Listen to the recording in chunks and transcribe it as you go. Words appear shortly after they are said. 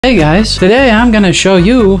Hey guys, today I'm gonna show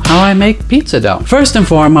you how I make pizza dough. First and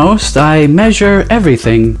foremost, I measure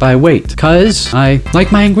everything by weight, cause I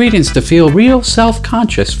like my ingredients to feel real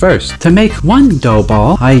self-conscious first. To make one dough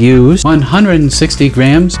ball, I use 160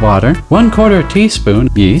 grams water, 1/4 teaspoon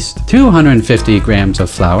yeast, 250 grams of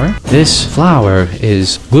flour. This flour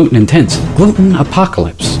is gluten intense, gluten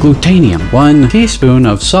apocalypse, glutanium, 1 teaspoon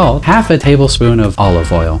of salt, half a tablespoon of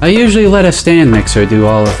olive oil. I usually let a stand mixer do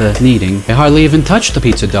all of the kneading. I hardly even touch the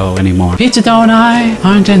pizza dough anymore. Pizza dough and I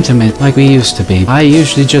aren't intimate like we used to be. I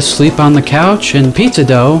usually just sleep on the couch, and pizza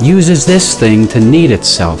dough uses this thing to knead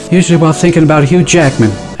itself, usually while thinking about Hugh Jackman.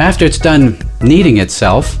 After it's done kneading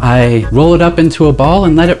itself, I roll it up into a ball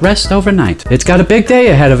and let it rest overnight. It's got a big day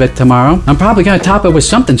ahead of it tomorrow. I'm probably gonna top it with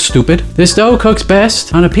something stupid. This dough cooks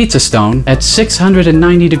best on a pizza stone at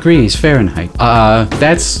 690 degrees Fahrenheit.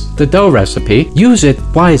 That's the dough recipe. Use it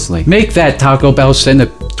wisely. Make that Taco Bell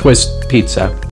Cinnatwist pizza.